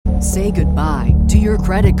Say goodbye to your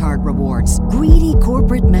credit card rewards. Greedy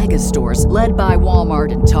corporate mega stores, led by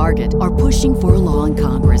Walmart and Target, are pushing for a law in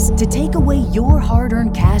Congress to take away your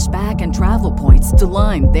hard-earned cash back and travel points to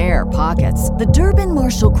line their pockets. The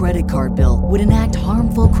Durbin-Marshall credit card bill would enact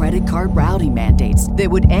harmful credit card routing mandates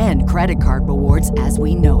that would end credit card rewards as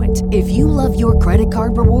we know it. If you love your credit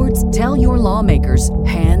card rewards, tell your lawmakers,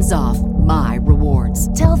 hands off my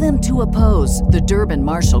rewards. Tell them to oppose the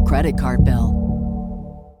Durbin-Marshall credit card bill.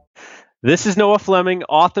 This is Noah Fleming,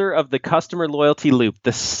 author of The Customer Loyalty Loop,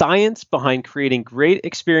 the science behind creating great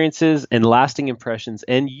experiences and lasting impressions.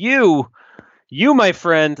 And you, my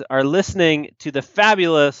friend, are listening to the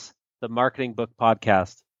fabulous The Marketing Book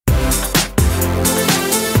Podcast.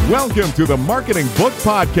 Welcome to The Marketing Book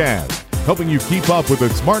Podcast, helping you keep up with the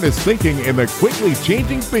smartest thinking in the quickly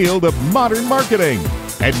changing field of modern marketing.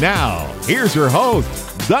 And now, here's your host,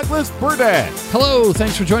 Douglas Burdett. Hello,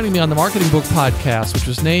 thanks for joining me on the Marketing Book Podcast, which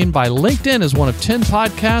was named by LinkedIn as one of 10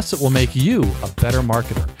 podcasts that will make you a better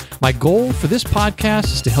marketer. My goal for this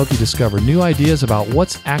podcast is to help you discover new ideas about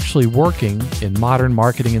what's actually working in modern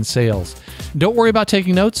marketing and sales. Don't worry about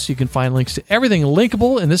taking notes. You can find links to everything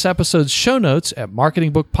linkable in this episode's show notes at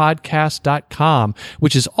marketingbookpodcast.com,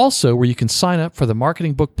 which is also where you can sign up for the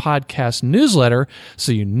Marketing Book Podcast newsletter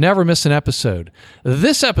so you never miss an episode.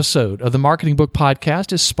 This episode of the Marketing Book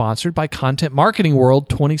Podcast is sponsored by Content Marketing World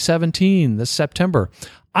 2017 this September.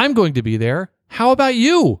 I'm going to be there. How about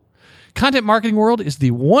you? Content Marketing World is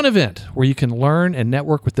the one event where you can learn and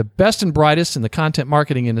network with the best and brightest in the content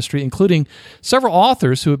marketing industry, including several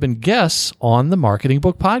authors who have been guests on the Marketing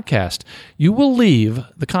Book Podcast. You will leave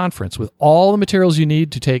the conference with all the materials you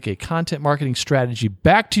need to take a content marketing strategy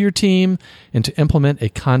back to your team and to implement a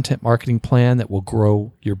content marketing plan that will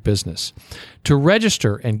grow your business. To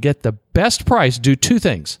register and get the best price, do two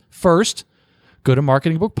things. First, go to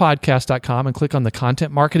marketingbookpodcast.com and click on the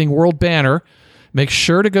Content Marketing World banner. Make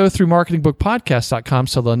sure to go through marketingbookpodcast.com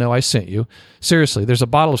so they'll know I sent you. Seriously, there's a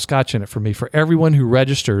bottle of scotch in it for me for everyone who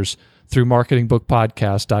registers through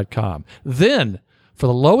marketingbookpodcast.com. Then, for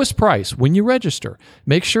the lowest price, when you register,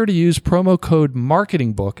 make sure to use promo code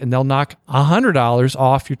MARKETINGBOOK and they'll knock $100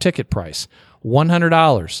 off your ticket price.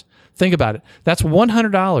 $100. Think about it. That's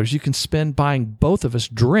 $100 you can spend buying both of us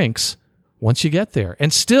drinks once you get there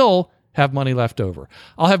and still have money left over.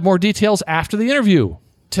 I'll have more details after the interview.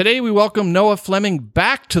 Today, we welcome Noah Fleming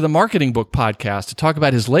back to the Marketing Book Podcast to talk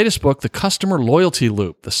about his latest book, The Customer Loyalty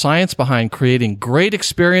Loop, the science behind creating great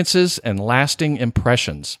experiences and lasting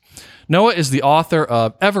impressions. Noah is the author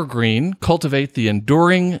of Evergreen, Cultivate the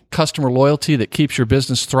Enduring Customer Loyalty That Keeps Your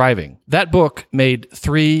Business Thriving. That book made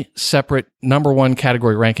 3 separate number 1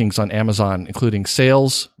 category rankings on Amazon, including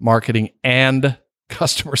sales, marketing, and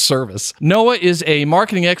customer service. Noah is a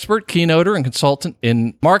marketing expert, keynoter, and consultant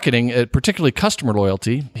in marketing, particularly customer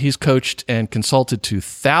loyalty. He's coached and consulted to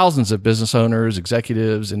thousands of business owners,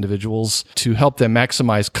 executives, individuals to help them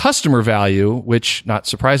maximize customer value, which, not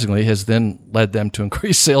surprisingly, has then led them to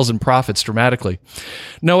increase sales and profits dramatically.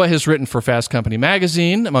 Noah has written for Fast Company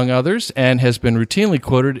magazine, among others, and has been routinely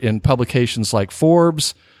quoted in publications like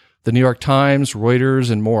Forbes, the New York Times, Reuters,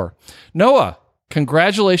 and more. Noah,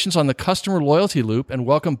 congratulations on the Customer Loyalty Loop, and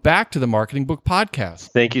welcome back to the Marketing Book Podcast.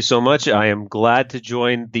 Thank you so much. I am glad to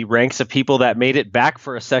join the ranks of people that made it back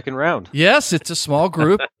for a second round. Yes, it's a small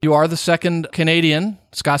group. You are the second Canadian.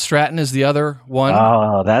 Scott Stratton is the other one.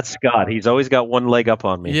 Oh, that's Scott. He's always got one leg up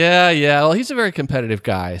on me. Yeah. Well, he's a very competitive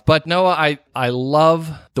guy. But Noah, I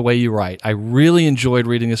love the way you write. I really enjoyed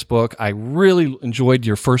reading this book. I really enjoyed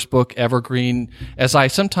your first book, Evergreen. As I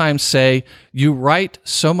sometimes say, you write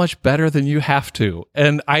so much better than you have to.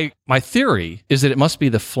 And my theory is that it must be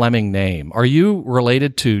the Fleming name. Are you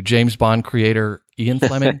related to James Bond creator Ian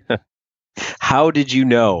Fleming? How did you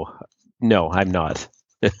know? No, I'm not.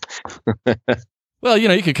 Well,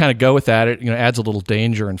 you could kind of go with that. It adds a little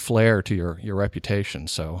danger and flair to your reputation.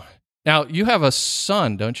 So now you have a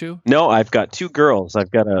son, don't you? No, I've got 2 girls.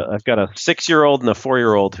 I've got a 6-year-old and a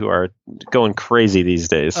 4-year-old who are going crazy these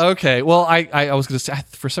days. Okay. Well, I was going to say,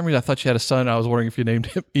 for some reason I thought you had a son. I was wondering if you named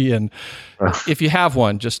him Ian. If you have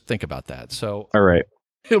one, just think about that. So all right.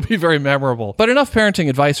 It'll be very memorable. But enough parenting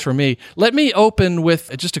advice for me. Let me open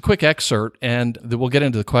with just a quick excerpt, and then we'll get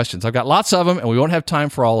into the questions. I've got lots of them, and we won't have time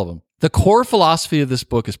for all of them. The core philosophy of this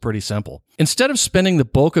book is pretty simple. Instead of spending the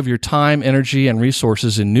bulk of your time, energy, and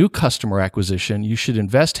resources in new customer acquisition, you should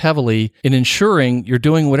invest heavily in ensuring you're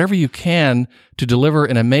doing whatever you can to deliver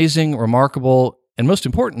an amazing, remarkable, and most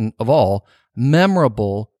important of all,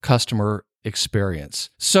 memorable customer experience.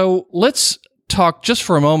 So let's talk just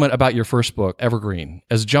for a moment about your first book, Evergreen,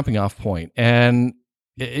 as a jumping off point. And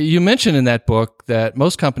you mentioned in that book that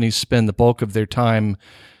most companies spend the bulk of their time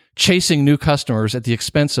chasing new customers at the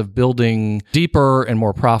expense of building deeper and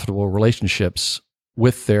more profitable relationships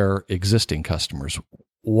with their existing customers.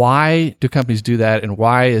 Why do companies do that, and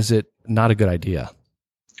why is it not a good idea?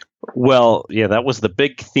 Well, yeah, that was the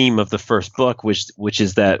big theme of the first book, which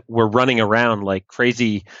is that we're running around like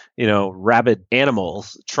crazy, rabid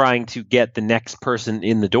animals trying to get the next person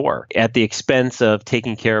in the door at the expense of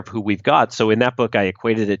taking care of who we've got. So in that book, I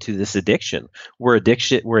equated it to this addiction. We're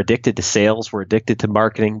addicted to sales. We're addicted to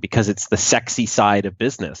marketing because it's the sexy side of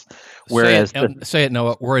business. Whereas say it,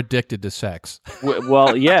 Noah. We're addicted to sex.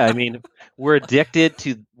 Well, yeah, I mean, we're addicted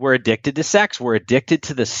to sex. We're addicted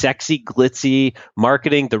to the sexy, glitzy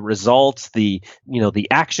marketing, the results, the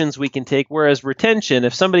actions we can take. Whereas retention,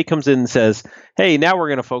 if somebody comes in and says, "Hey, now we're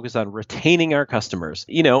going to focus on retaining our customers,"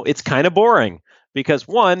 it's kind of boring. Because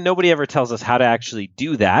one, nobody ever tells us how to actually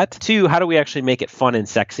do that. Two, how do we actually make it fun and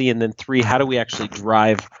sexy? And then three, how do we actually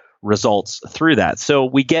drive results through that? So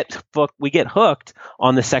we get hooked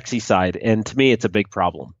on the sexy side, and to me, it's a big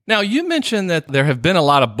problem. Now, you mentioned that there have been a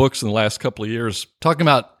lot of books in the last couple of years talking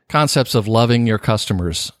about concepts of loving your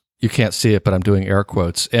customers. You can't see it, but I'm doing air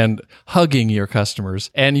quotes, and hugging your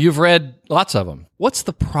customers. And you've read lots of them. What's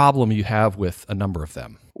the problem you have with a number of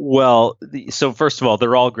them? Well, so first of all,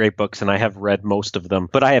 they're all great books, and I have read most of them.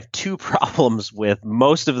 But I have two problems with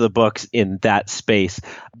most of the books in that space.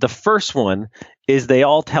 The first one is they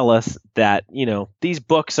all tell us that, these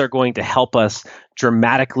books are going to help us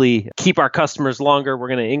dramatically keep our customers longer. We're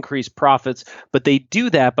going to increase profits. But they do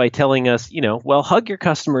that by telling us, well, hug your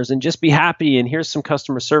customers and just be happy. And here's some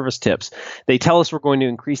customer service tips. They tell us we're going to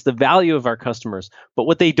increase the value of our customers. But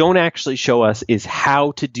what they don't actually show us is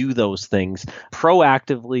how to do those things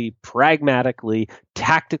proactively, pragmatically,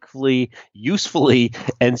 tactically, usefully.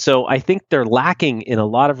 And so I think they're lacking in a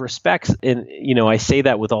lot of respects. And, I say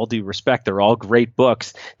that with all due respect. They're all great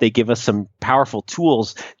books. They give us some powerful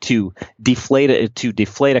tools to deflate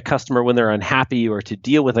a customer when they're unhappy, or to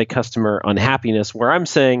deal with a customer unhappiness, where I'm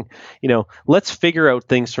saying, let's figure out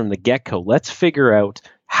things from the get-go. Let's figure out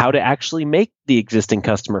how to actually make the existing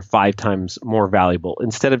customer 5 times more valuable,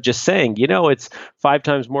 instead of just saying, it's 5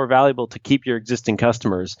 times more valuable to keep your existing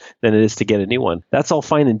customers than it is to get a new one. That's all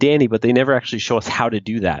fine and dandy, but they never actually show us how to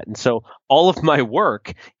do that. And so all of my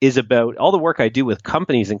work is about, all the work I do with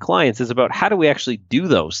companies and clients is about how do we actually do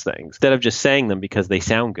those things instead of just saying them because they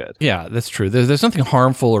sound good. Yeah, that's true. There's nothing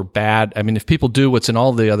harmful or bad. I mean, if people do what's in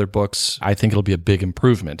all the other books, I think it'll be a big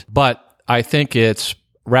improvement. But I think it's,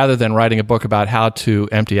 rather than writing a book about how to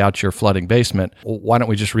empty out your flooding basement, why don't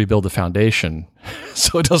we just rebuild the foundation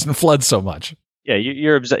so it doesn't flood so much? Yeah,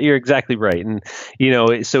 you're exactly right. And,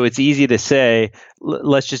 so it's easy to say,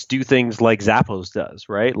 let's just do things like Zappos does,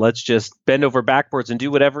 right? Let's just bend over backwards and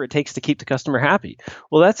do whatever it takes to keep the customer happy.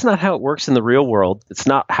 Well, that's not how it works in the real world. It's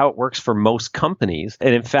not how it works for most companies.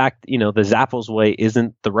 And in fact, the Zappos way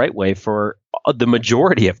isn't the right way for the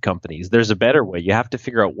majority of companies. There's a better way. You have to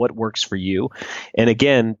figure out what works for you. And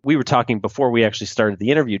again, we were talking before we actually started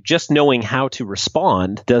the interview, just knowing how to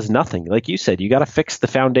respond does nothing. Like you said, you got to fix the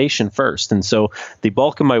foundation first. And so the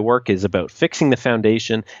bulk of my work is about fixing the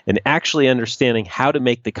foundation and actually understanding how to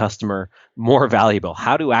make the customer more valuable,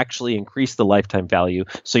 how to actually increase the lifetime value.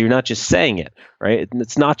 So you're not just saying it, right?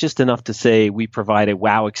 It's not just enough to say we provide a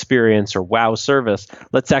wow experience or wow service.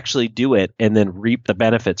 Let's actually do it and then reap the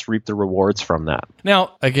benefits, reap the rewards from that.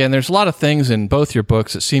 Now, again, there's a lot of things in both your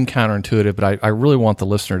books that seem counterintuitive, but I really want the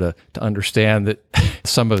listener to understand that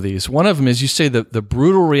some of these. One of them is you say that the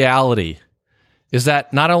brutal reality is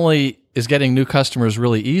that not only is getting new customers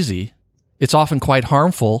really easy, it's often quite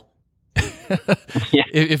harmful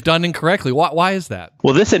if done incorrectly. Why is that?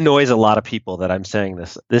 Well, this annoys a lot of people that I'm saying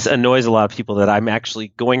this. This annoys a lot of people that I'm actually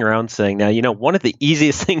going around saying, now, one of the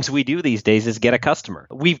easiest things we do these days is get a customer.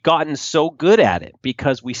 We've gotten so good at it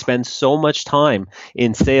because we spend so much time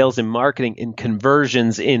in sales and marketing, in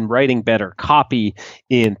conversions, in writing better copy,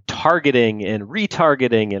 in targeting and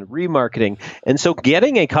retargeting and remarketing. And so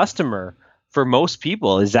getting a customer for most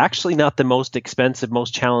people is actually not the most expensive,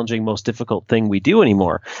 most challenging, most difficult thing we do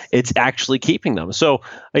anymore. It's actually keeping them. So,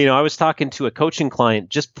 I was talking to a coaching client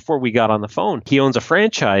just before we got on the phone. He owns a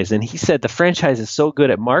franchise, and he said the franchise is so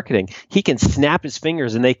good at marketing, he can snap his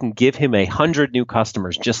fingers and they can give him 100 new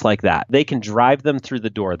customers just like that. They can drive them through the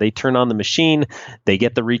door. They turn on the machine, they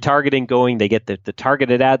get the retargeting going, they get the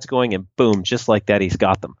targeted ads going, and boom, just like that, he's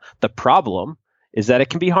got them. The problem is that it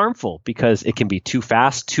can be harmful because it can be too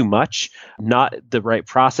fast, too much, not the right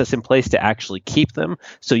process in place to actually keep them.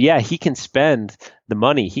 So yeah, he can spend the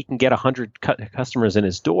money. He can get 100 customers in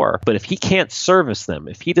his door. But if he can't service them,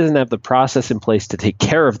 if he doesn't have the process in place to take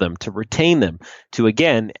care of them, to retain them, to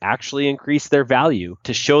again, actually increase their value,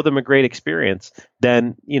 to show them a great experience,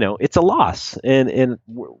 then, it's a loss. And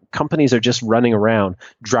companies are just running around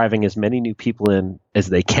driving as many new people in as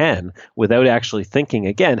they can without actually thinking,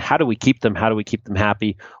 again, how do we keep them? How do we keep them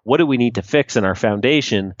happy? What do we need to fix in our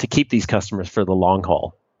foundation to keep these customers for the long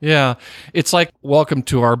haul? Yeah. It's like, welcome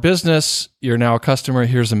to our business. You're now a customer.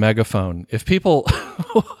 Here's a megaphone. If people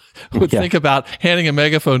would think about handing a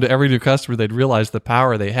megaphone to every new customer, they'd realize the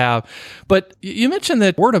power they have. But you mentioned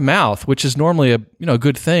that word of mouth, which is normally a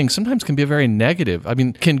good thing, sometimes can be a very negative. I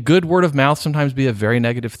mean, can good word of mouth sometimes be a very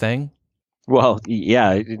negative thing? Well,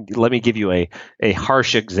 yeah. Let me give you a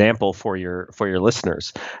harsh example for your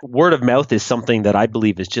listeners. Word of mouth is something that I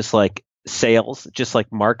believe is just like sales, just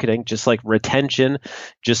like marketing, just like retention,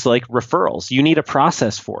 just like referrals. You need a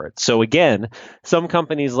process for it. So again, some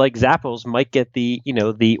companies like Zappos might get the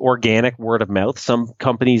organic word of mouth. Some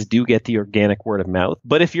companies do get the organic word of mouth.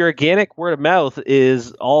 But if your organic word of mouth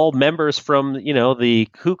is all members from, the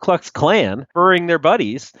Ku Klux Klan referring their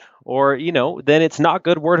buddies, or, then it's not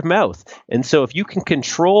good word of mouth. And so if you can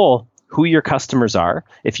control who your customers are,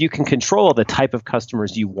 if you can control the type of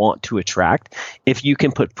customers you want to attract, if you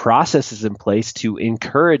can put processes in place to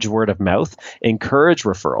encourage word of mouth, encourage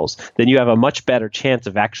referrals, then you have a much better chance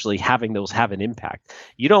of actually having those have an impact.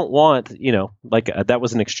 You don't want, that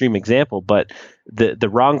was an extreme example, but the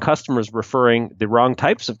wrong customers referring the wrong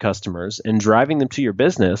types of customers and driving them to your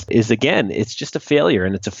business is, again, it's just a failure.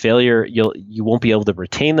 And it's a failure. You won't be able to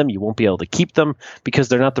retain them. You won't be able to keep them because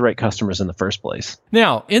they're not the right customers in the first place.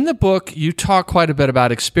 Now, in the book, you talk quite a bit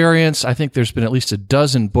about experience. I think there's been at least a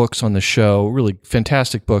dozen books on the show, really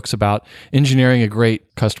fantastic books about engineering a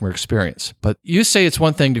great customer experience. But you say it's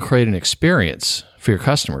one thing to create an experience for your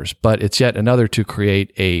customers, but it's yet another to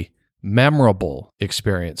create a memorable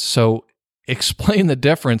experience. So explain the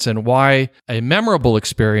difference and why a memorable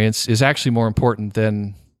experience is actually more important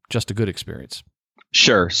than just a good experience.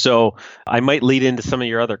 Sure. So I might lead into some of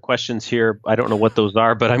your other questions here. I don't know what those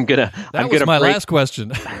are, but I'm gonna. That was my last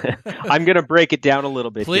question. I'm gonna break it down a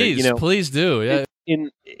little bit. Please, here. Please do. Yeah.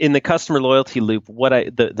 In the customer loyalty loop,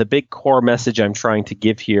 the big core message I'm trying to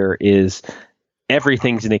give here is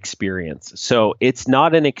everything's an experience. So it's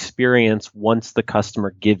not an experience once the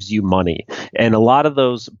customer gives you money. And a lot of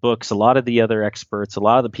those books, a lot of the other experts, a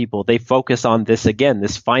lot of the people, they focus on this, again,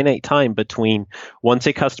 this finite time between once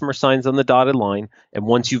a customer signs on the dotted line and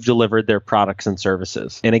once you've delivered their products and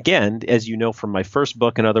services. And again, as you know from my first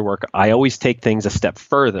book and other work, I always take things a step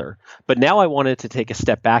further. But now I wanted to take a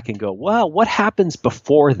step back and go, well, what happens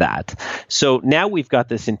before that? So now we've got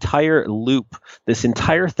this entire loop, this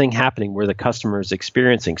entire thing happening where the customer is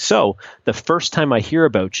experiencing. So the first time I hear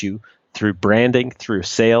about you through branding, through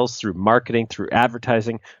sales, through marketing, through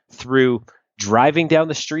advertising, through driving down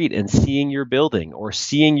the street and seeing your building or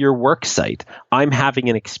seeing your work site, I'm having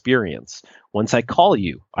an experience. Once I call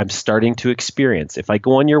you, I'm starting to experience. If I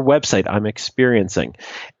go on your website, I'm experiencing.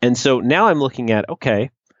 And so now I'm looking at, okay,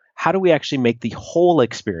 how do we actually make the whole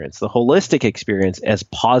experience, the holistic experience, as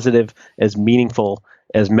positive, as meaningful,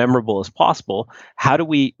 as memorable as possible? How do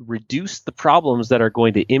we reduce the problems that are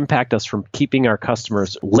going to impact us from keeping our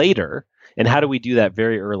customers later? And how do we do that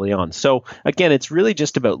very early on? So again, it's really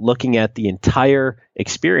just about looking at the entire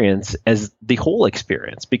experience as the whole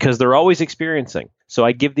experience because they're always experiencing. So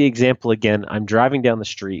I give the example again, I'm driving down the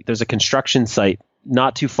street. There's a construction site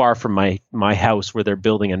not too far from my house where they're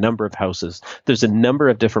building a number of houses. There's a number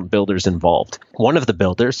of different builders involved. One of the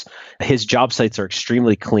builders, his job sites are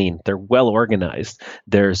extremely clean. They're well organized.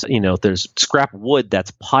 There's scrap wood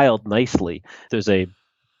that's piled nicely. There's a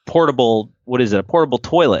portable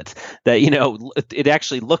toilet that, it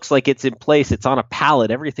actually looks like it's in place. It's on a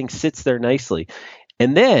pallet. Everything sits there nicely.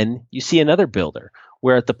 And then you see another builder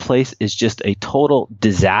where the place is just a total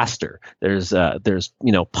disaster. There's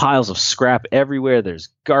piles of scrap everywhere. There's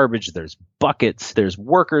garbage. There's buckets. There's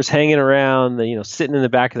workers hanging around, sitting in the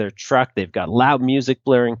back of their truck. They've got loud music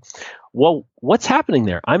blaring. Well, what's happening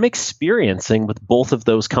there? I'm experiencing with both of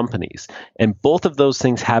those companies, and both of those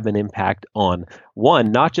things have an impact on,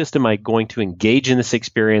 one, not just am I going to engage in this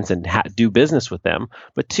experience and do business with them,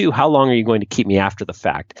 but two, how long are you going to keep me after the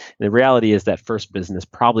fact? And the reality is that first business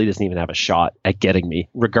probably doesn't even have a shot at getting me,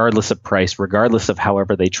 regardless of price, regardless of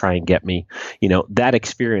however they try and get me. That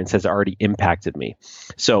experience has already impacted me.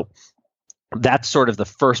 So that's sort of the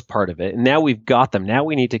first part of it. And now we've got them. Now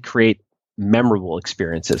we need to create memorable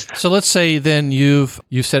experiences. So let's say then you've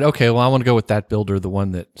said, okay, well, I want to go with that builder, the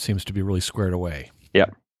one that seems to be really squared away.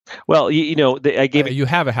 Yep. Well, I gave it. You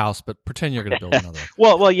have a house, but pretend you're going to build another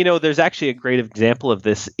Well, one. there's actually a great example of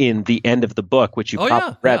this in the end of the book, which you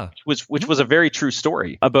probably read, which was a very true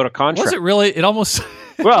story about a contract. Was it really? It almost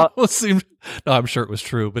almost seemed. No, I'm sure it was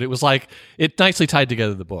true, but it was like it nicely tied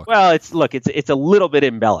together the book. Well, it's a little bit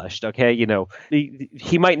embellished. Okay,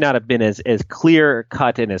 he might not have been as clear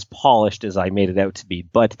cut and as polished as I made it out to be,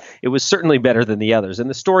 but it was certainly better than the others. And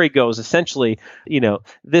the story goes essentially,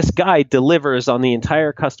 this guy delivers on the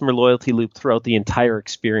entire customer loyalty loop throughout the entire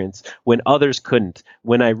experience when others couldn't.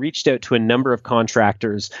 When I reached out to a number of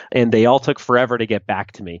contractors and they all took forever to get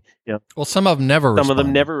back to me. Well, some of them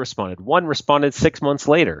never responded. One responded 6 months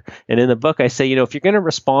later. And in the book, I say, if you're going to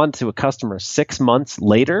respond to a customer 6 months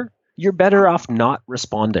later, you're better off not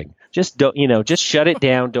responding. Just just shut it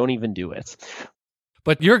down. Don't even do it.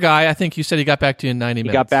 But your guy, I think you said he got back to you in 90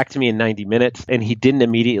 minutes. He got back to me in 90 minutes, and he didn't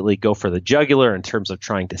immediately go for the jugular in terms of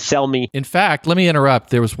trying to sell me. In fact, let me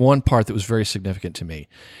interrupt. There was one part that was very significant to me.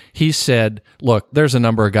 He said, look, there's a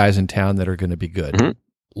number of guys in town that are going to be good. Mm-hmm.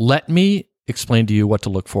 Let me explain to you what to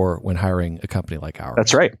look for when hiring a company like ours.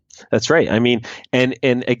 That's right. I mean, and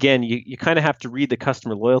again, you kind of have to read the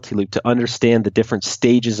customer loyalty loop to understand the different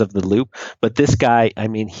stages of the loop. But this guy, I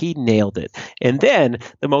mean, he nailed it. And then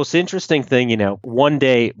the most interesting thing, one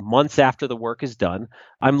day, months after the work is done,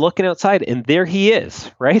 I'm looking outside and there he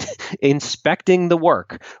is, right? Inspecting the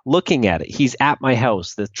work, looking at it. He's at my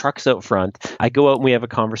house. The truck's out front. I go out and we have a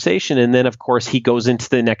conversation. And then, of course, he goes into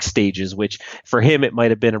the next stages, which for him, it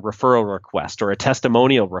might have been a referral request or a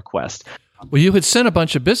testimonial request. Well, you had sent a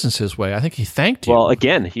bunch of business his way. I think he thanked you. Well,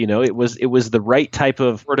 again, it was the right type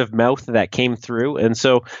of word of mouth that came through. And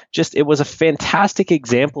so it was a fantastic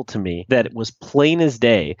example to me that it was plain as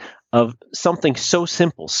day of something so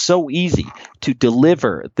simple, so easy to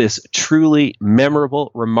deliver this truly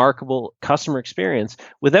memorable, remarkable customer experience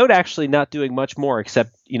without actually not doing much more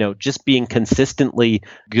except, just being consistently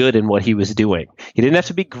good in what he was doing. He didn't have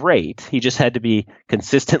to be great. He just had to be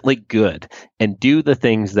consistently good and do the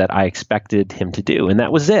things that I expected him to do. And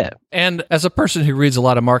that was it. And as a person who reads a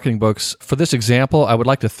lot of marketing books, for this example, I would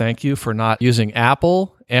like to thank you for not using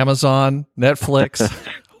Apple, Amazon, Netflix,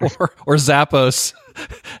 or Zappos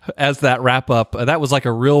as that wrap up. That was like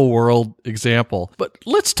a real world example. But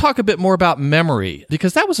let's talk a bit more about memory,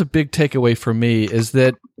 because that was a big takeaway for me, is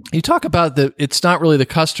that you talk about that it's not really the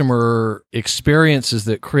customer experiences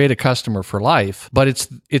that create a customer for life, but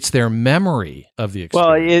it's their memory of the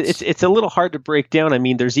experience. Well, it's a little hard to break down. I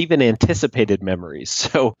mean, there's even anticipated memories.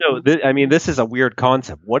 So this is a weird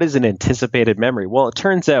concept. What is an anticipated memory? Well, it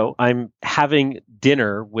turns out I'm having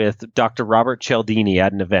dinner with Dr. Robert Cialdini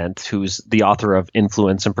at an event, who's the author of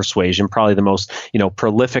Influence and Persuasion, probably the most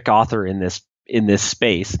prolific author in this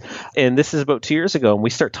space. And this is about 2 years ago. And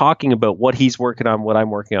we start talking about what he's working on, what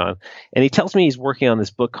I'm working on. And he tells me he's working on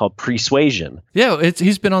this book called Persuasion. Yeah,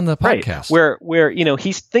 he's been on the podcast. Right, where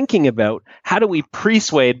he's thinking about how do we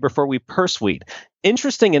persuade before we persuade.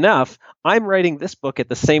 Interesting enough, I'm writing this book at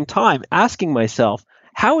the same time, asking myself,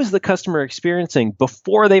 how is the customer experiencing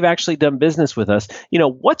before they've actually done business with us?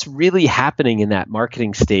 What's really happening in that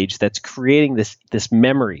marketing stage that's creating this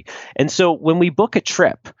memory? And so when we book a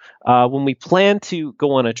trip, when we plan to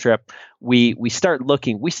go on a trip, we start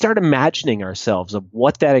looking, we start imagining ourselves of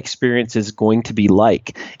what that experience is going to be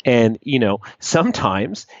like. And,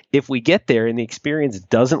 sometimes if we get there and the experience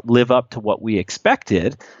doesn't live up to what we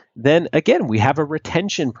expected, then again, we have a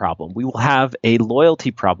retention problem. We will have a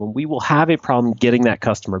loyalty problem. We will have a problem getting that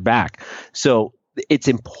customer back. So it's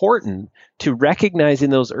important to recognize in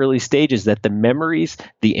those early stages that the memories,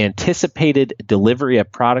 the anticipated delivery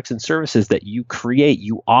of products and services that you create,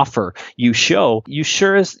 you offer, you show, you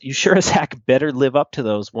sure as heck better live up to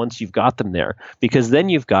those once you've got them there, because then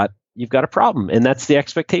you've got a problem, and that's the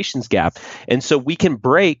expectations gap. And so we can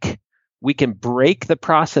break the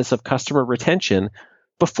process of customer retention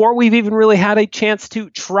before we've even really had a chance to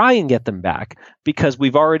try and get them back, because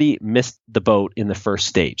we've already missed the boat in the first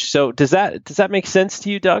stage. So does that make sense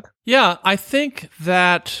to you, Doug? Yeah, I think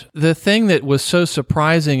that the thing that was so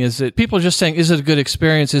surprising is that people are just saying, is it a good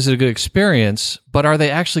experience? Is it a good experience? But are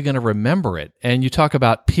they actually going to remember it? And you talk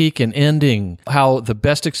about peak and ending, how the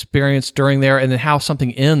best experience during there and then how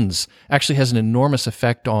something ends actually has an enormous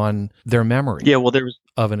effect on their memory. Yeah, well, there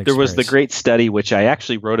was the great study, which I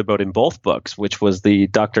actually wrote about in both books, which was the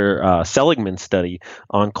Dr. Seligman study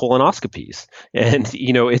on colonoscopies. And,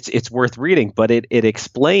 it's worth reading, but it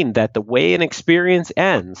explained that the way an experience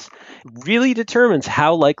ends really determines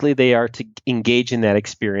how likely they are to engage in that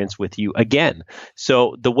experience with you again.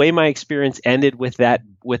 So the way my experience ended with that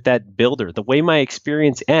builder, the way my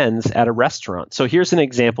experience ends at a restaurant. So here's an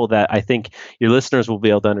example that I think your listeners will be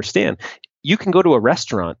able to understand. You can go to a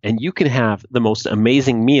restaurant and you can have the most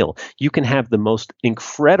amazing meal. You can have the most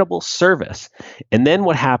incredible service. And then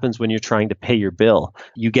what happens when you're trying to pay your bill?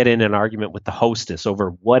 You get in an argument with the hostess over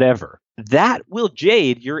whatever. That will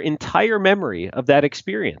jade your entire memory of that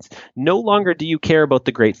experience. No longer do you care about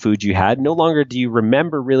the great food you had. No longer do you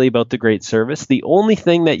remember really about the great service. The only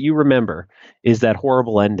thing that you remember is that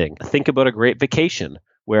horrible ending. Think about a great vacation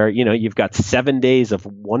where, you've got 7 days of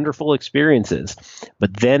wonderful experiences,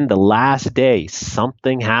 but then the last day,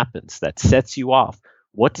 something happens that sets you off.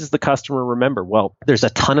 What does the customer remember? Well, there's a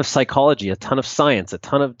ton of psychology, a ton of science, a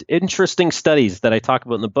ton of interesting studies that I talk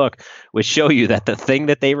about in the book, which show you that the thing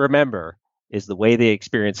that they remember is the way the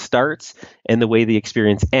experience starts and the way the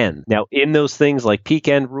experience ends. Now, in those things like peak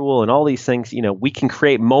end rule and all these things, we can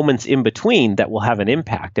create moments in between that will have an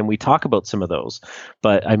impact. And we talk about some of those.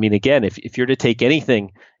 But I mean, again, if you're to take anything,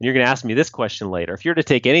 and you're going to ask me this question later, if you're to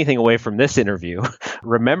take anything away from this interview,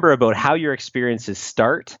 remember about how your experiences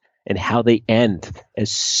start and how they end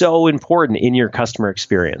is so important in your customer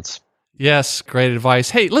experience. Yes, great advice.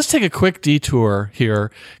 Hey, let's take a quick detour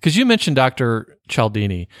here because you mentioned Dr.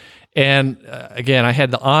 Cialdini. And again, I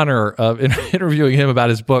had the honor of interviewing him about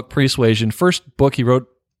his book, Persuasion. First book he wrote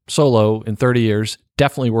solo in 30 years,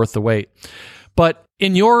 definitely worth the wait. But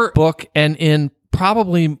in your book and in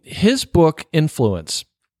probably his book, Influence,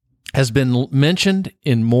 has been mentioned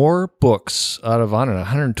in more books out of,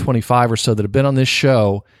 125 or so that have been on this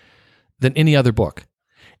show than any other book.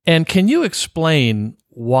 And can you explain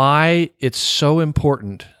why it's so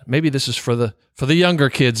important? Maybe this is for the younger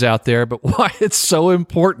kids out there, but why it's so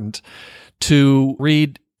important to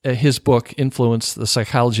read his book, Influence, The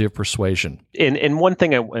Psychology of Persuasion. And one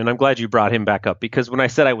thing, and I'm glad you brought him back up, because when I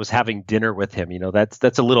said I was having dinner with him,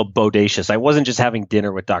 that's a little bodacious. I wasn't just having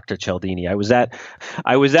dinner with Dr. Cialdini. I was at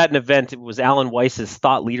an event. It was Alan Weiss's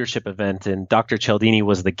thought leadership event, and Dr. Cialdini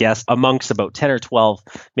was the guest amongst about 10 or 12,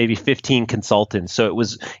 maybe 15 consultants. So it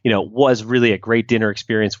was really a great dinner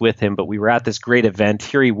experience with him, but we were at this great event.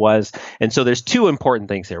 Here he was. And so there's two important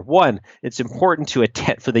things here. One, it's important to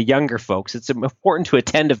attend for the younger folks. It's important to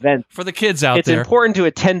attend events. For the kids out there. It's important to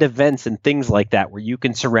attend events and things like that where you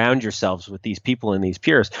can surround yourselves with these people and these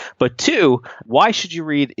peers. But two, why should you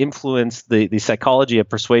read Influence, the Psychology of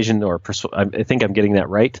Persuasion, I think I'm getting that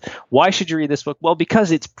right. Why should you read this book? Well,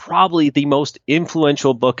 because it's probably the most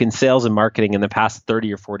influential book in sales and marketing in the past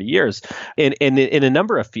 30 or 40 years in a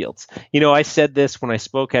number of fields. I said this when I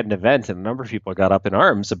spoke at an event, and a number of people got up in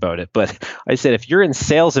arms about it. But I said, if you're in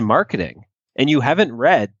sales and marketing and you haven't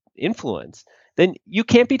read Influence, then you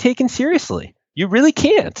can't be taken seriously. You really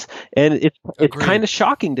can't. And it's kind of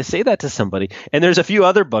shocking to say that to somebody. And there's a few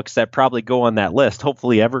other books that probably go on that list.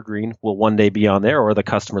 Hopefully Evergreen will one day be on there, or the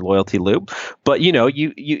Customer Loyalty Loop. But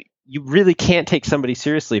you really can't take somebody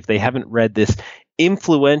seriously if they haven't read this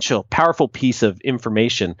influential, powerful piece of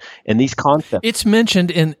information and these concepts. It's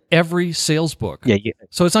mentioned in every sales book. Yeah.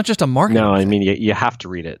 So it's not just a marketing. No, I mean, you have to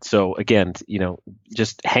read it. So again,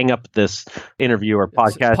 just hang up this interview or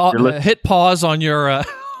podcast. Hit pause on your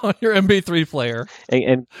on your MP3 player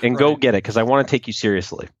and go get it, because I want to take you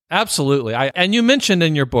seriously. Absolutely. And you mentioned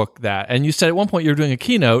in your book that, and you said at one point you were doing a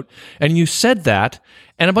keynote, and you said that,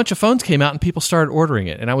 and a bunch of phones came out and people started ordering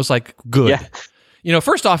it. And I was like, good. Yeah.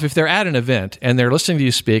 First off, if they're at an event and they're listening to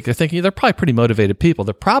you speak, they're thinking they're probably pretty motivated people.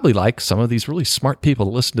 They're probably like some of these really smart people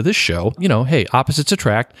that listen to this show. Hey, opposites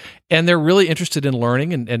attract. And they're really interested in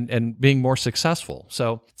learning and being more successful.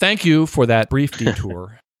 So thank you for that brief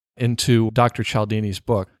detour into Dr. Cialdini's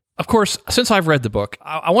book. Of course, since I've read the book,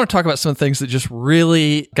 I want to talk about some things that just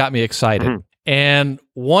really got me excited. Mm-hmm. And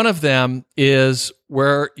one of them is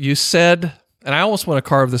where you said, and I almost want to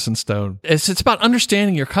carve this in stone, it's about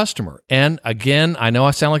understanding your customer. And again, I know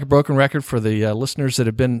I sound like a broken record for the listeners that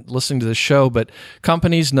have been listening to this show, but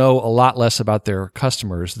companies know a lot less about their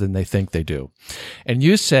customers than they think they do. And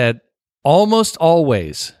you said, almost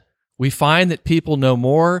always, we find that people know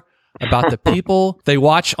more about the people they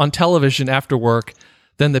watch on television after work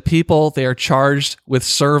than the people they are charged with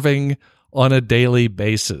serving on a daily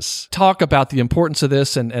basis. Talk about the importance of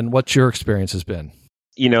this and what your experience has been.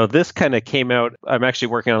 This kind of came out. I'm actually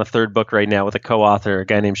working on a third book right now with a co-author, a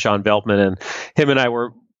guy named Sean Beltman, and him and I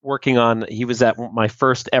were working on, he was at my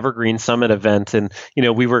first Evergreen Summit event. And,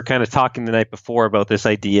 we were kind of talking the night before about this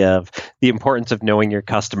idea of the importance of knowing your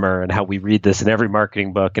customer and how we read this in every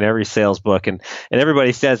marketing book and every sales book. And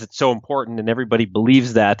everybody says it's so important and everybody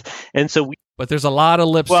believes that. And so but there's a lot of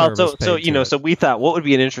lip service. So we thought, what would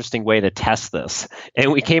be an interesting way to test this?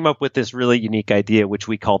 And we came up with this really unique idea, which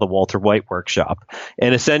we call the Walter White Workshop.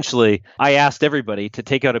 And essentially, I asked everybody to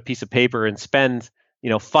take out a piece of paper and spend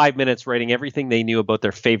 5 minutes writing everything they knew about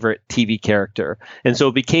their favorite TV character. And so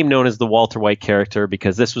it became known as the Walter White character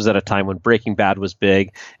because this was at a time when Breaking Bad was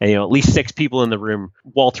big. And, at least 6 people in the room,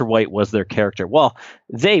 Walter White was their character. Well,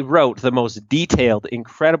 they wrote the most detailed,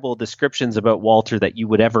 incredible descriptions about Walter that you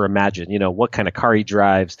would ever imagine. What kind of car he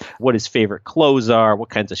drives, what his favorite clothes are, what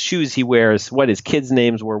kinds of shoes he wears, what his kids'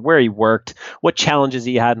 names were, where he worked, what challenges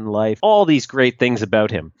he had in life, all these great things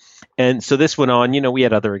about him. And so this went on. We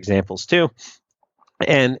had other examples too.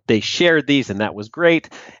 And they shared these, and that was great.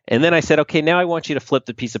 And then I said, okay, now I want you to flip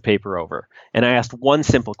the piece of paper over. And I asked one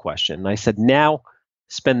simple question. And I said, now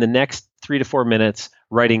spend the next 3 to 4 minutes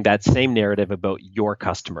writing that same narrative about your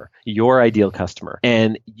customer, your ideal customer.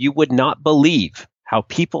 And you would not believe how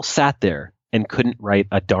people sat there and couldn't write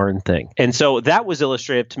a darn thing. And so that was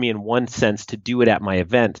illustrative to me in one sense to do it at my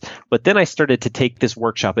event. But then I started to take this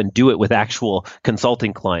workshop and do it with actual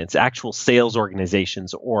consulting clients, actual sales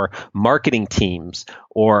organizations, or marketing teams,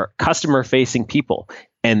 or customer-facing people.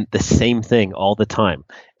 And the same thing all the time.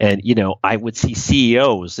 And, I would see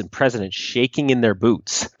CEOs and presidents shaking in their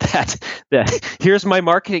boots that here's my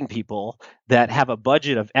marketing people that have a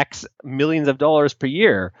budget of X millions of dollars per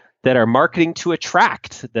year that are marketing to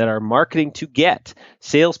attract, that are marketing to get,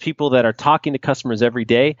 salespeople that are talking to customers every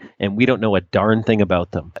day, and we don't know a darn thing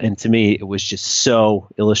about them. And to me, it was just so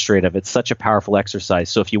illustrative. It's such a powerful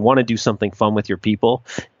exercise. So if you want to do something fun with your people,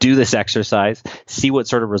 do this exercise, see what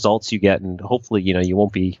sort of results you get, and hopefully, you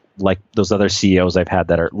won't be like those other CEOs I've had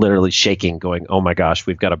that are literally shaking, going, oh my gosh,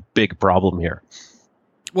 we've got a big problem here.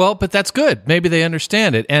 Well, but that's good. Maybe they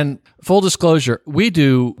understand it. And full disclosure, we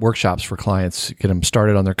do workshops for clients, get them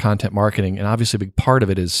started on their content marketing. And obviously a big part of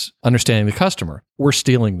it is understanding the customer. We're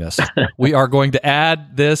stealing this. We are going to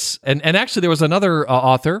add this. And actually there was another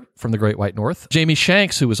author from the Great White North, Jamie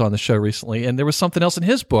Shanks, who was on the show recently. And there was something else in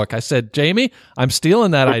his book. I said, Jamie, I'm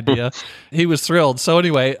stealing that idea. He was thrilled. So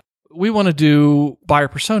anyway, we want to do buyer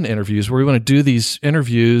persona interviews where we want to do these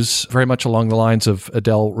interviews very much along the lines of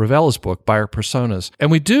Adele Ravella's book, Buyer Personas. And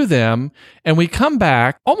we do them and we come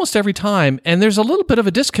back almost every time. And there's a little bit of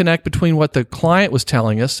a disconnect between what the client was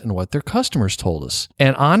telling us and what their customers told us.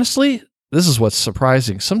 And honestly, this is what's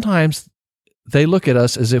surprising. Sometimes they look at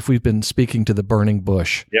us as if we've been speaking to the burning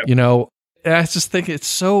bush. Yep. And I just think it's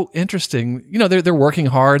so interesting. They're working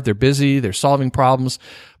hard, they're busy, they're solving problems,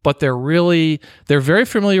 but they're very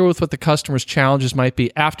familiar with what the customer's challenges might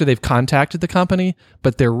be after they've contacted the company,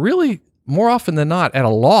 but they're really more often than not at a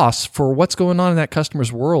loss for what's going on in that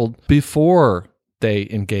customer's world before they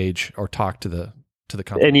engage or talk to the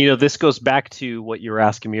company. And, this goes back to what you were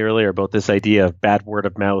asking me earlier about this idea of bad word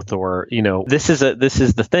of mouth, or, this is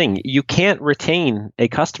the thing. You can't retain a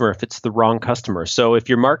customer if it's the wrong customer. So if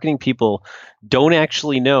your marketing people don't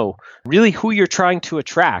actually know really who you're trying to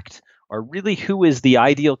attract, or really who is the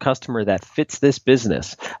ideal customer that fits this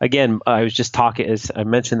business. Again, I was just talking, as I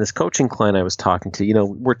mentioned, this coaching client I was talking to,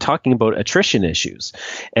 we're talking about attrition issues.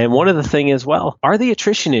 And one of the things is, well, are the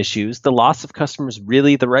attrition issues, the loss of customers,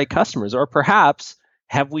 really the right customers? Or perhaps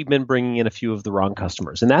have we been bringing in a few of the wrong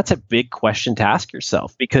customers? And that's a big question to ask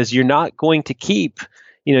yourself, because you're not going to keep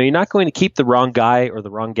the wrong guy or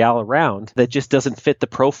the wrong gal around that just doesn't fit the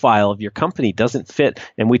profile of your company, doesn't fit.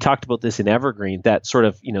 And we talked about this in Evergreen, that sort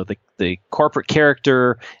of, the corporate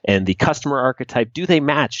character and the customer archetype, do they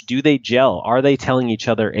match? Do they gel? Are they telling each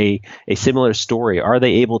other a similar story? Are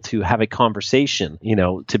they able to have a conversation,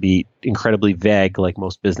 to be incredibly vague like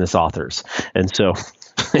most business authors? And so,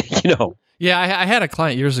 Yeah, I had a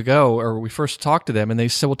client years ago, or we first talked to them, and they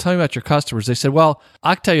said, well, tell me about your customers. They said, well,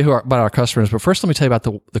 I'll tell you about our customers, but first let me tell you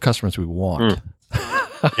about the customers we want.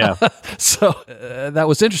 Yeah. So that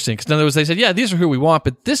was interesting, because in other words, they said, yeah, these are who we want,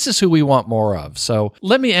 but this is who we want more of. So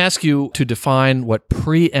let me ask you to define what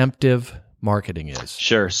preemptive marketing is.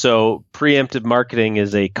 Sure. So preemptive marketing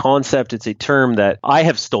is a concept. It's a term that I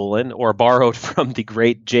have stolen or borrowed from the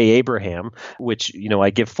great Jay Abraham, which, I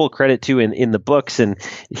give full credit to in the books. And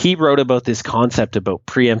he wrote about this concept about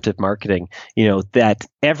preemptive marketing, that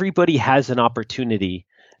everybody has an opportunity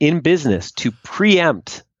in business to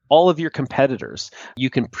preempt all of your competitors. You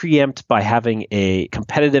can preempt by having a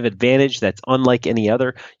competitive advantage that's unlike any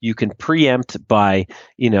other. You can preempt by,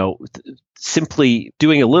 simply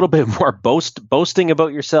doing a little bit more boasting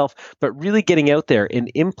about yourself, but really getting out there and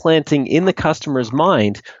implanting in the customer's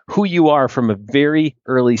mind who you are from a very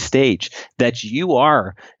early stage, that you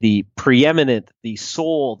are the preeminent, the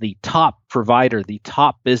sole, the top provider, the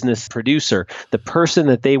top business producer, the person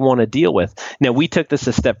that they want to deal with. Now, we took this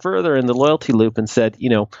a step further in the loyalty loop and said,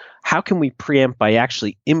 how can we preempt by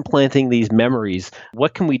actually implanting these memories?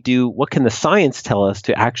 What can we do? What can the science tell us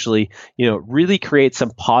to actually, really create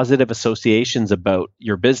some positive associations about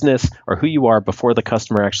your business or who you are before the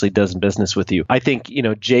customer actually does business with you? I think,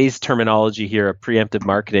 Jay's terminology here of preemptive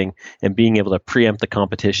marketing and being able to preempt the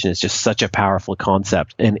competition is just such a powerful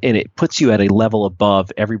concept. And it puts you at a level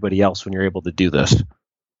above everybody else when you're able to do this.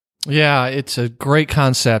 Yeah, it's a great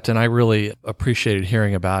concept, and I really appreciated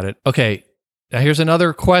hearing about it. Okay. Now, here's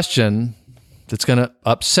another question that's going to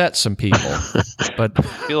upset some people. But I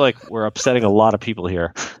feel like we're upsetting a lot of people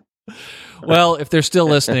here. Well, if they're still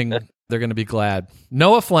listening, they're going to be glad.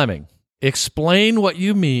 Noah Fleming, explain what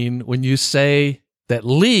you mean when you say that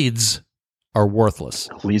leads are worthless.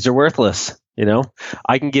 Leads are worthless.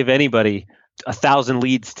 I can give anybody 1,000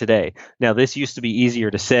 leads today. Now, this used to be easier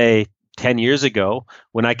to say 10 years ago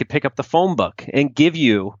when I could pick up the phone book and give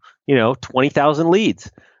you, 20,000 leads.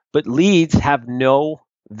 But leads have no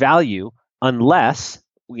value unless,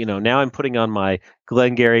 now I'm putting on my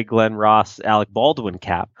Glenn Gary, Glenn Ross, Alec Baldwin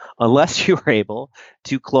cap, unless you are able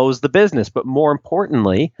to close the business. But more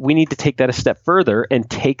importantly, we need to take that a step further and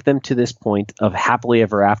take them to this point of happily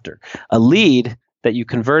ever after. A lead that you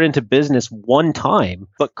convert into business one time,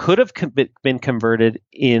 but could have been converted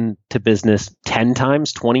into business 10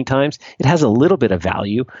 times, 20 times. It has a little bit of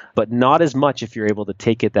value, but not as much if you're able to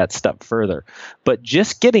take it that step further. But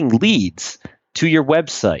just getting leads to your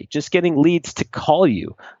website, just getting leads to call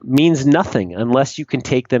you means nothing unless you can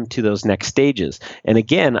take them to those next stages. And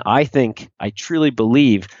again, I truly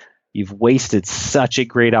believe you've wasted such a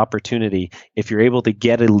great opportunity if you're able to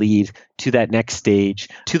get a lead to that next stage,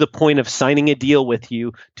 to the point of signing a deal with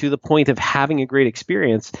you, to the point of having a great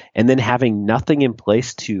experience, and then having nothing in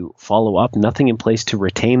place to follow up, nothing in place to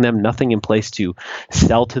retain them, nothing in place to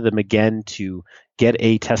sell to them again, to get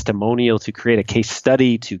a testimonial, to create a case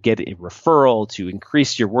study, to get a referral, to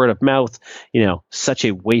increase your word of mouth. Such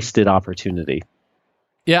a wasted opportunity.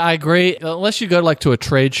 Yeah, I agree. Unless you go to a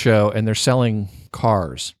trade show and they're selling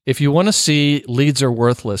cars. If you want to see leads are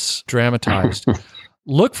worthless dramatized,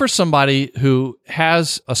 look for somebody who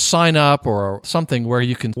has a sign up or something where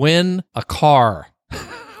you can win a car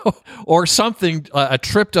or something, a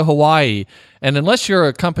trip to Hawaii. And unless you're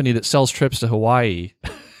a company that sells trips to Hawaii,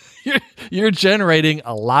 you're generating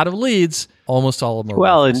a lot of leads. Almost all of them are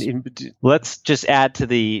well, worthless. and let's just add to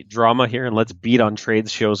the drama here and let's beat on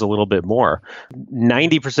trade shows a little bit more.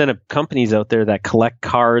 90% of companies out there that collect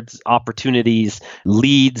cards, opportunities,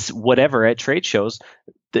 leads, whatever at trade shows,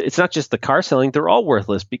 it's not just the car selling, they're all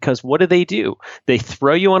worthless because what do? They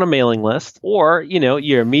throw you on a mailing list or,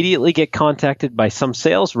 you immediately get contacted by some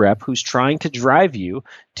sales rep who's trying to drive you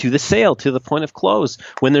to the sale, to the point of close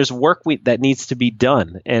when there's work that needs to be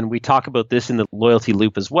done. And we talk about this in the loyalty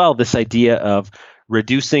loop as well, this idea of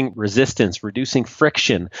reducing resistance, reducing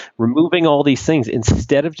friction, removing all these things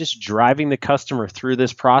instead of just driving the customer through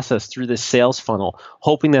this process, through this sales funnel,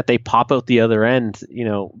 hoping that they pop out the other end,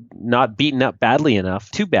 not beaten up badly enough,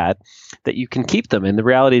 too bad, that you can keep them. And the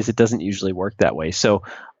reality is it doesn't usually work that way. So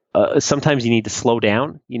sometimes you need to slow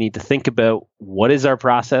down. You need to think about what is our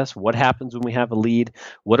process? What happens when we have a lead?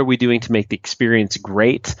 What are we doing to make the experience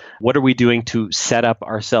great? What are we doing to set up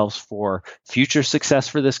ourselves for future success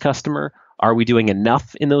for this customer? Are we doing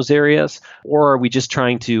enough in those areas? Or are we just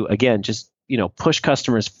trying to, again, push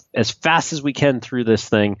customers as fast as we can through this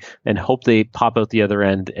thing and hope they pop out the other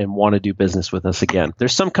end and want to do business with us again?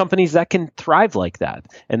 There's some companies that can thrive like that.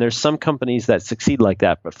 And there's some companies that succeed like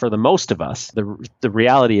that. But for the most of us, the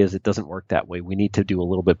reality is it doesn't work that way. We need to do a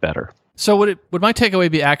little bit better. So would my takeaway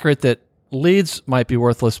be accurate that leads might be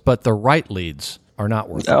worthless, but the right leads are not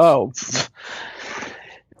worthless? Oh,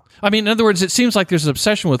 I mean, in other words, it seems like there's an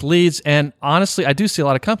obsession with leads. And honestly, I do see a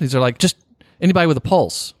lot of companies are like, just anybody with a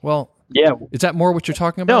pulse. Well, yeah. Is that more what you're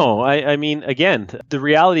talking about? No, I mean, again, the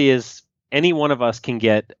reality is any one of us can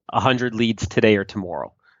get 100 leads today or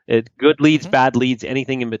tomorrow. Good leads, bad leads,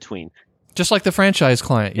 anything in between. Just like the franchise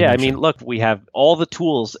client. Yeah, mentioned. I mean, look, we have all the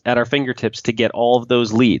tools at our fingertips to get all of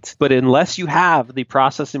those leads. But unless you have the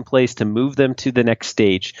process in place to move them to the next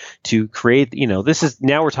stage, to create, this is,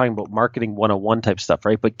 now we're talking about marketing 101 type stuff,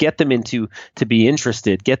 right? But get them to be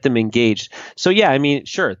interested, get them engaged. So yeah, I mean,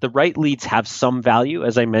 sure, the right leads have some value,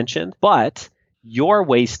 as I mentioned, but you're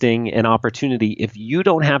wasting an opportunity if you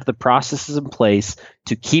don't have the processes in place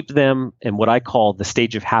to keep them in what I call the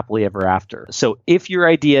stage of happily ever after. So if your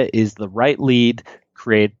idea is the right lead,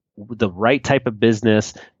 create the right type of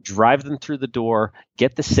business, drive them through the door,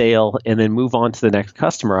 get the sale, and then move on to the next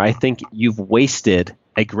customer, I think you've wasted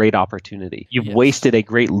a great opportunity. You've wasted a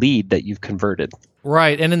great lead that you've converted.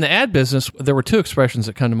 Right. And in the ad business, there were two expressions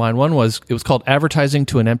that come to mind. One was, it was called advertising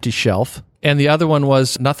to an empty shelf. And the other one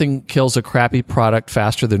was, nothing kills a crappy product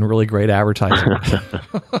faster than really great advertising.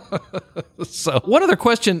 So one other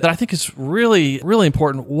question that I think is really, really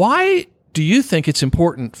important. Why do you think it's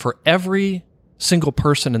important for every single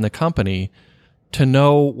person in the company to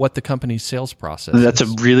know what the company's sales process is? That's a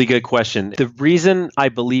really good question. The reason I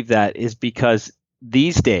believe that is because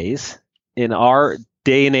these days, in our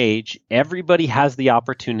day and age, everybody has the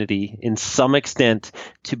opportunity in some extent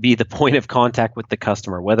to be the point of contact with the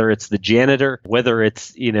customer, whether it's the janitor, whether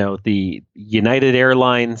it's, the United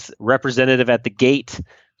Airlines representative at the gate,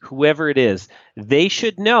 whoever it is. They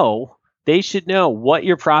should know what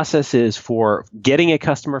your process is for getting a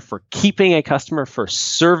customer, for keeping a customer, for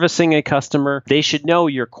servicing a customer. They should know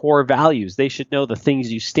your core values. They should know the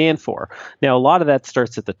things you stand for. Now, a lot of that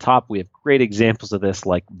starts at the top. We have great examples of this,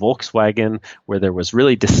 like Volkswagen, where there was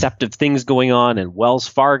really deceptive things going on, and Wells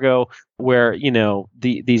Fargo, where,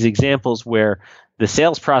 these examples where the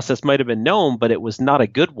sales process might have been known, but it was not a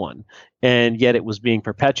good one. And yet it was being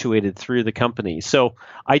perpetuated through the company. So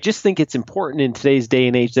I just think it's important in today's day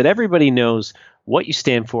and age that everybody knows what you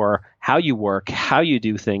stand for, how you work, how you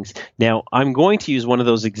do things. Now, I'm going to use one of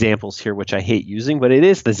those examples here, which I hate using, but it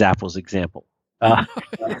is the Zappos example.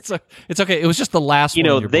 It's okay. It was just the last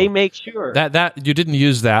one. They make sure that you didn't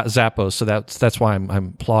use that Zappos, so that's why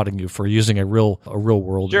I'm applauding you for using a real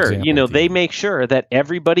world example. Sure, they make sure that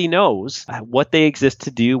everybody knows what they exist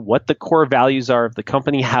to do, what the core values are of the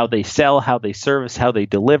company, how they sell, how they service, how they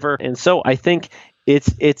deliver. And so I think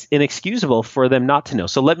it's inexcusable for them not to know.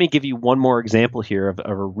 So let me give you one more example here of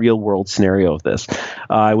a real world scenario of this.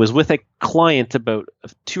 I was with a client about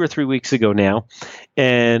 2 or 3 weeks ago now,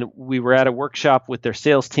 and we were at a workshop with their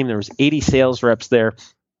sales team. There was 80 sales reps there,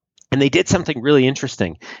 and they did something really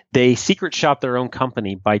interesting. They secret shopped their own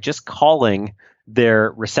company by just calling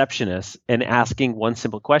their receptionist and asking one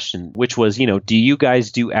simple question, which was, do you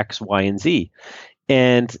guys do X, Y, and Z?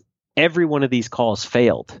 And every one of these calls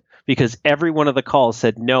failed, because every one of the calls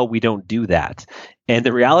said, no, we don't do that. And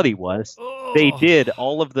the reality was they did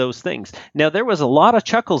all of those things. Now, there was a lot of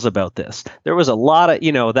chuckles about this. There was a lot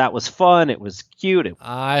of, that was fun. It was cute.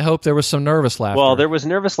 I hope there was some nervous laughter. Well, there was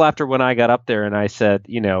nervous laughter when I got up there and I said,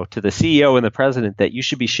 to the CEO and the president, that you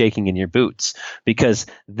should be shaking in your boots, because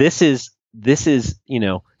this is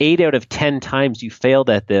 8 out of 10 times you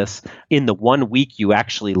failed at this in the 1 week you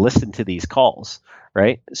actually listened to these calls.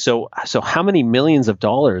 Right. So how many millions of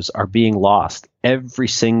dollars are being lost every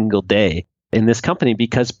single day in this company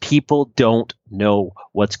because people don't know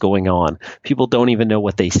what's going on? People don't even know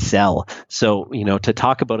what they sell. So, to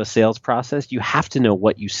talk about a sales process, you have to know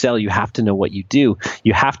what you sell. You have to know what you do.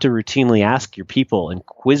 You have to routinely ask your people and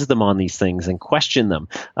quiz them on these things and question them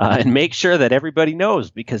and make sure that everybody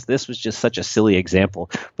knows, because this was just such a silly example.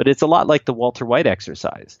 But it's a lot like the Walter White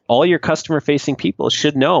exercise. All your customer-facing people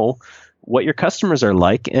should know what your customers are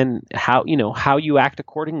like and how you act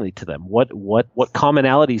accordingly to them. What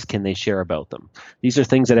commonalities can they share about them? These are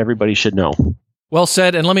things that everybody should know. Well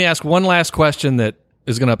said. And let me ask one last question that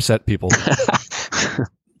is going to upset people.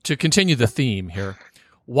 To continue the theme here,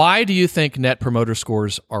 why do you think Net Promoter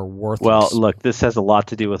Scores are worthless? Well, look, this has a lot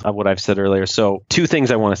to do with what I've said earlier. So 2 things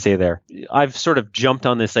I want to say there. I've sort of jumped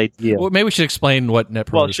on this idea. Well, maybe we should explain what Net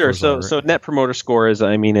Promoter Scores are. So Net Promoter Score is,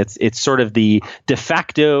 it's sort of the de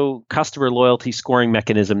facto customer loyalty scoring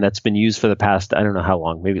mechanism that's been used for the past, I don't know how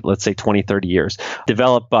long, maybe let's say 20, 30 years,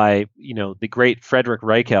 developed by, the great Frederick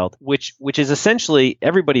Reichheld, which is essentially,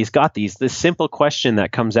 everybody's got these. This simple question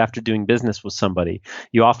that comes after doing business with somebody.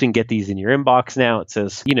 You often get these in your inbox now. It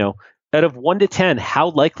says, out of 1 to 10, how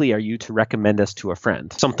likely are you to recommend us to a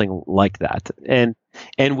friend? Something like that. And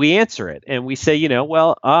we answer it and we say,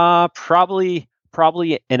 probably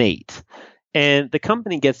an 8. And the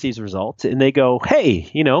company gets these results and they go,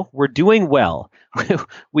 hey, we're doing well.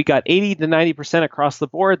 We got 80 to 90% across the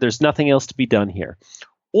board. There's nothing else to be done here.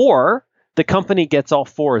 Or the company gets all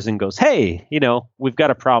 4s and goes, hey, we've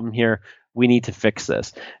got a problem here. We need to fix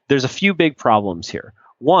this. There's a few big problems here.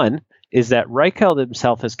 One is that Reichheld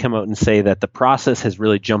himself has come out and say that the process has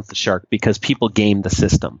really jumped the shark because people game the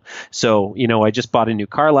system. So, I just bought a new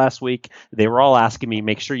car last week. They were all asking me,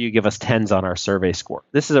 make sure you give us 10s on our survey score.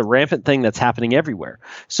 This is a rampant thing that's happening everywhere.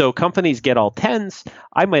 So companies get all 10s.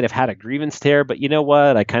 I might have had a grievance there, but you know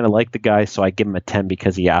what? I kind of like the guy, so I give him a 10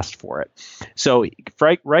 because he asked for it. So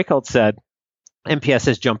Reichheld said, NPS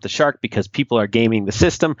has jumped the shark because people are gaming the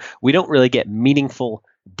system. We don't really get meaningful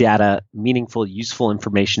data, meaningful, useful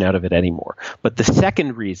information out of it anymore. But the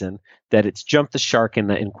second reason that it's jumped the shark,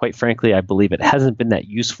 and quite frankly, I believe it hasn't been that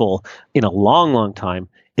useful in a long, long time,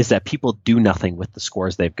 is that people do nothing with the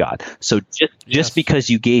scores they've got. So just because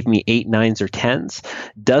you gave me 8, 9s, or 10s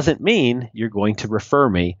doesn't mean you're going to refer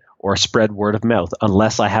me or spread word of mouth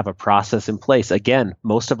unless I have a process in place. Again,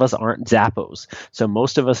 most of us aren't Zappos. So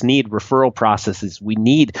most of us need referral processes. We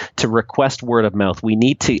need to request word of mouth. We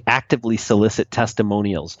need to actively solicit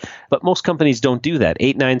testimonials. But most companies don't do that.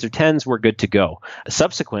 8, 9s, or 10s, we're good to go.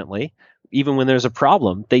 Subsequently, even when there's a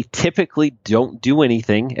problem, they typically don't do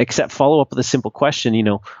anything except follow up with a simple question,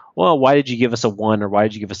 well, why did you give us a 1 or why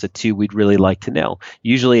did you give us a 2? We'd really like to know.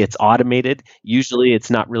 Usually it's automated. Usually it's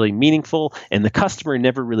not really meaningful, and the customer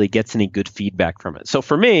never really gets any good feedback from it. So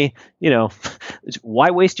for me,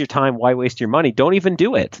 why waste your time? Why waste your money? Don't even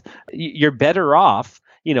do it. You're better off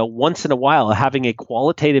once in a while having a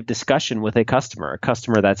qualitative discussion with a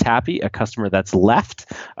customer that's happy, a customer that's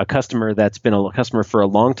left, a customer that's been a customer for a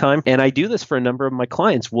long time. And I do this for a number of my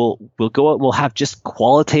clients. We'll go out and we'll have just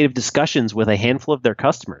qualitative discussions with a handful of their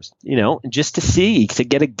customers, just to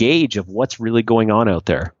get a gauge of what's really going on out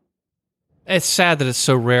there. It's sad that it's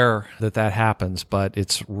so rare that happens, but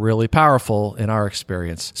it's really powerful in our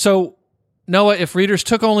experience. So, Noah, if readers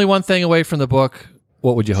took only one thing away from the book,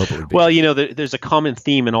 what would you hope it would be? Well, there's a common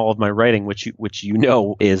theme in all of my writing, which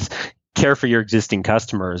is care for your existing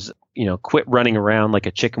customers. Quit running around like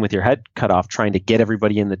a chicken with your head cut off, trying to get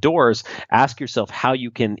everybody in the doors. Ask yourself how you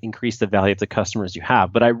can increase the value of the customers you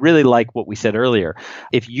have. But I really like what we said earlier.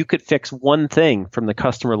 If you could fix one thing from the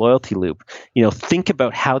customer loyalty loop, think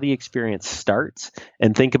about how the experience starts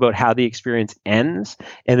and think about how the experience ends.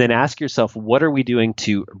 And then ask yourself, what are we doing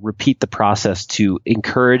to repeat the process, to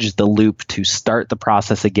encourage the loop, to start the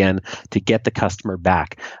process again, to get the customer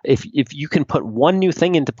back? If you can put one new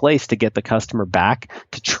thing into place to get the customer back,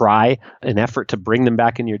 to try an effort to bring them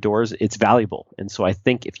back in your doors, it's valuable. And so I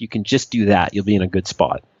think if you can just do that, you'll be in a good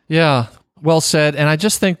spot. Yeah, well said. And I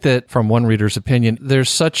just think that from one reader's opinion,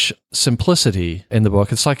 there's such simplicity in the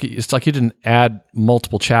book. It's like you didn't add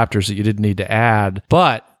multiple chapters that you didn't need to add,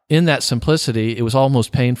 but in that simplicity, it was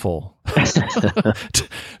almost painful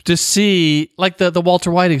to see, like the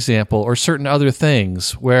Walter White example or certain other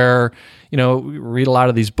things where, we read a lot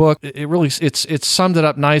of these books. It really, it's summed it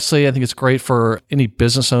up nicely. I think it's great for any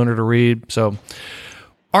business owner to read. So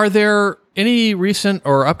are there any recent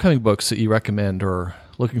or upcoming books that you recommend or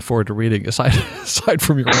looking forward to reading aside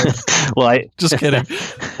from your own? Well, just kidding.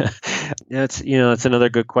 It's another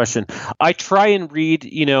good question. I try and read,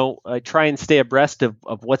 I try and stay abreast of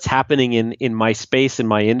what's happening in my space, in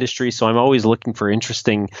my industry. So I'm always looking for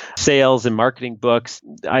interesting sales and marketing books.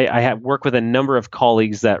 I have work with a number of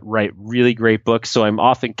colleagues that write really great books. So I'm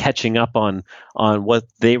often catching up on what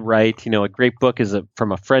they write. A great book is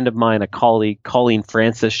from a friend of mine, a colleague, Colleen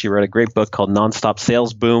Francis. She wrote a great book called Nonstop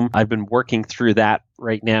Sales Boom. I've been working through that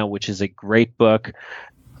right now, which is a great book.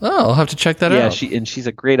 Oh, I'll have to check that out. Yeah, she's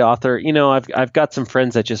a great author. I've got some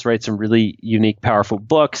friends that just write some really unique, powerful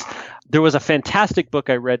books. There was a fantastic book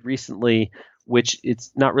I read recently, which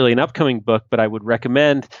it's not really an upcoming book, but I would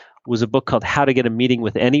recommend, was a book called How to Get a Meeting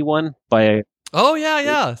with Anyone by Oh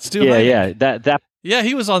yeah, Stu. Yeah. That Yeah,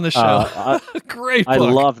 he was on the show. Great book. I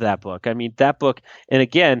love that book. I mean, that book, and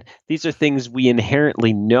again, these are things we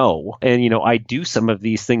inherently know. And, I do some of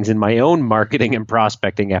these things in my own marketing and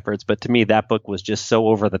prospecting efforts. But to me, that book was just so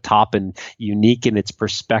over the top and unique in its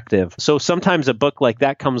perspective. So sometimes a book like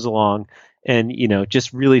that comes along and,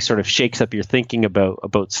 just really sort of shakes up your thinking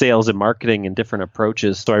about sales and marketing and different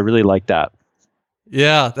approaches. So I really like that.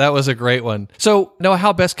 Yeah, that was a great one. So, Noah,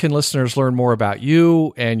 how best can listeners learn more about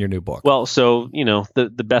you and your new book? Well, so,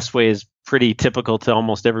 the best way is pretty typical to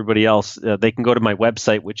almost everybody else. They can go to my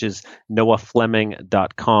website, which is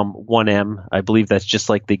noahfleming.com, 1M. I believe that's just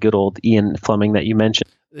like the good old Ian Fleming that you mentioned.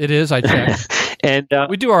 It is, I checked. And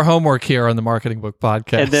we do our homework here on the Marketing Book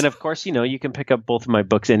Podcast. And then, of course, you can pick up both of my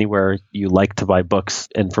books anywhere you like to buy books.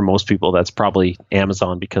 And for most people, that's probably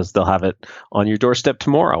Amazon because they'll have it on your doorstep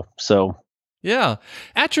tomorrow. So... yeah.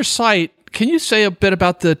 At your site, can you say a bit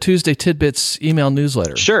about the Tuesday Tidbits email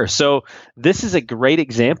newsletter? Sure. So this is a great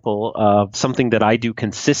example of something that I do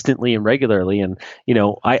consistently and regularly. And,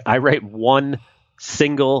 I write one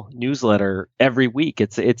single newsletter every week.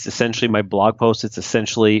 It's essentially my blog post. It's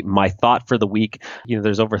essentially my thought for the week.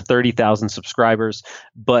 There's over 30,000 subscribers,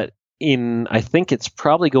 but I think it's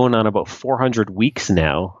probably going on about 400 weeks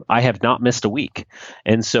now, I have not missed a week.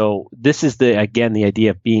 And so this is the idea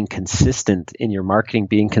of being consistent in your marketing,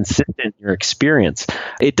 being consistent in your experience.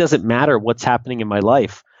 It doesn't matter what's happening in my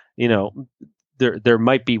life. The there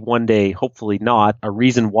might be one day, hopefully not, a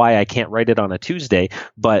reason why I can't write it on a Tuesday,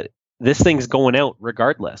 but this thing's going out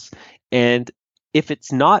regardless. And if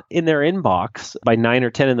it's not in their inbox by 9 or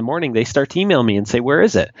 10 in the morning, they start to email me and say, where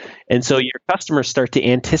is it? And so your customers start to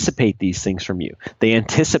anticipate these things from you. They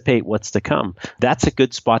anticipate what's to come. That's a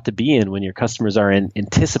good spot to be in when your customers are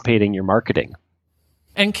anticipating your marketing.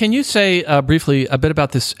 And can you say briefly a bit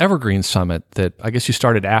about this Evergreen Summit that I guess you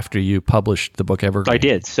started after you published the book Evergreen? I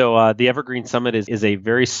did. So the Evergreen Summit is a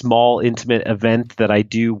very small, intimate event that I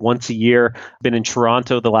do once a year. I've been in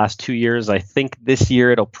Toronto the last 2 years. I think this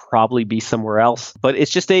year it'll probably be somewhere else. But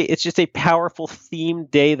it's just a powerful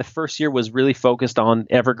themed day. The first year was really focused on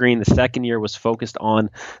Evergreen. The second year was focused on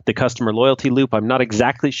the customer loyalty loop. I'm not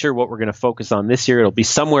exactly sure what we're going to focus on this year. It'll be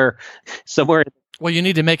somewhere. Well, you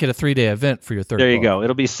need to make it a 3-day event for your third book. There you go.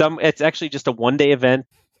 It'll be it's actually just a 1-day event.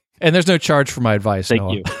 And there's no charge for my advice.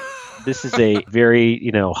 Thank you. This is a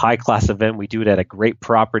very, high class event. We do it at a great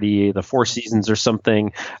property, the Four Seasons or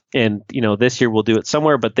something. And, this year we'll do it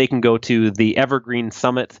somewhere, but they can go to the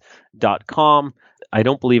evergreensummit.com. I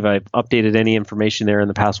don't believe I've updated any information there in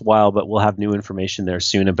the past while, but we'll have new information there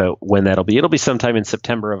soon about when that'll be. It'll be sometime in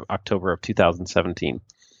September or October of 2017.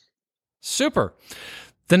 Super.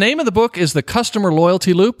 The name of the book is The Customer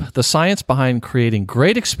Loyalty Loop, the science behind creating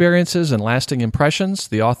great experiences and lasting impressions.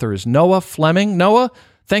 The author is Noah Fleming. Noah,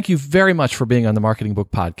 thank you very much for being on the Marketing Book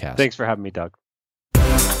Podcast. Thanks for having me, Doug.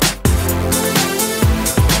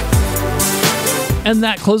 And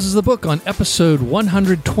that closes the book on episode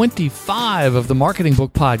 125 of the Marketing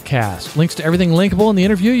Book Podcast. Links to everything linkable in the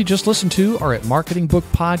interview you just listened to are at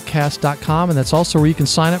marketingbookpodcast.com, and that's also where you can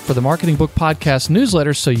sign up for the Marketing Book Podcast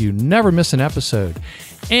newsletter so you never miss an episode.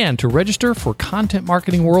 And to register for Content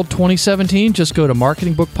Marketing World 2017, just go to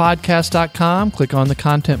marketingbookpodcast.com, click on the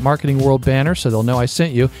Content Marketing World banner so they'll know I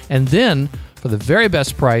sent you, and then, for the very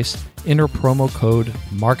best price, enter promo code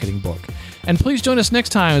MARKETINGBOOK. And please join us next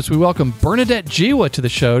time as we welcome Bernadette Jiwa to the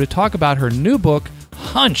show to talk about her new book,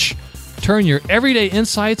 Hunch. Turn your everyday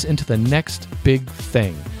insights into the next big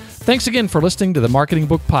thing. Thanks again for listening to the Marketing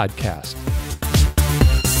Book Podcast.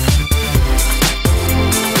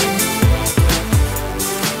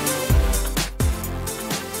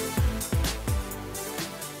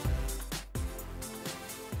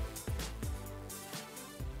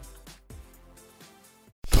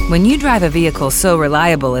 When you drive a vehicle so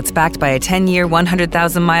reliable it's backed by a 10-year,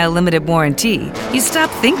 100,000-mile limited warranty, you stop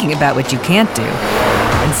thinking about what you can't do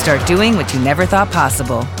and start doing what you never thought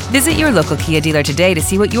possible. Visit your local Kia dealer today to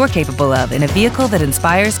see what you're capable of in a vehicle that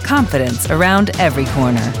inspires confidence around every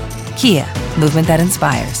corner. Kia, movement that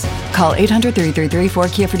inspires. Call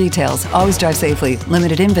 800-333-4KIA for details. Always drive safely.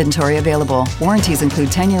 Limited inventory available. Warranties include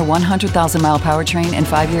 10-year 100,000-mile powertrain and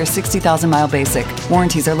 5-year 60,000-mile basic.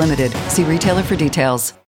 Warranties are limited. See retailer for details.